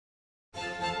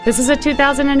This is a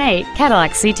 2008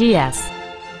 Cadillac CTS.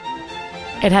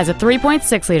 It has a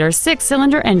 3.6-liter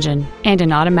 6-cylinder engine and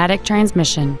an automatic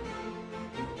transmission.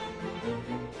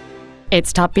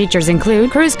 Its top features include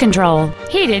cruise control,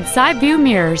 heated side view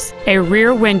mirrors, a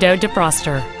rear window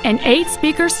defroster, an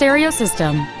 8-speaker stereo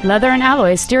system, leather and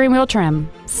alloy steering wheel trim,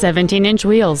 17-inch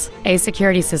wheels, a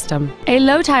security system, a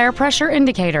low tire pressure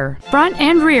indicator, front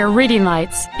and rear reading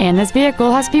lights, and this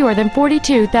vehicle has fewer than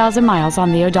 42,000 miles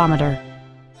on the odometer.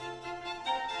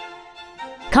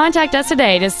 Contact us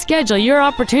today to schedule your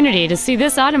opportunity to see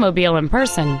this automobile in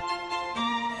person.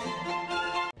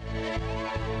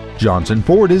 Johnson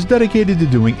Ford is dedicated to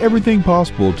doing everything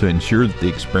possible to ensure that the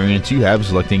experience you have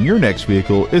selecting your next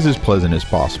vehicle is as pleasant as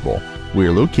possible. We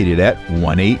are located at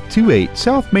 1828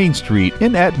 South Main Street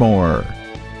in Atmore.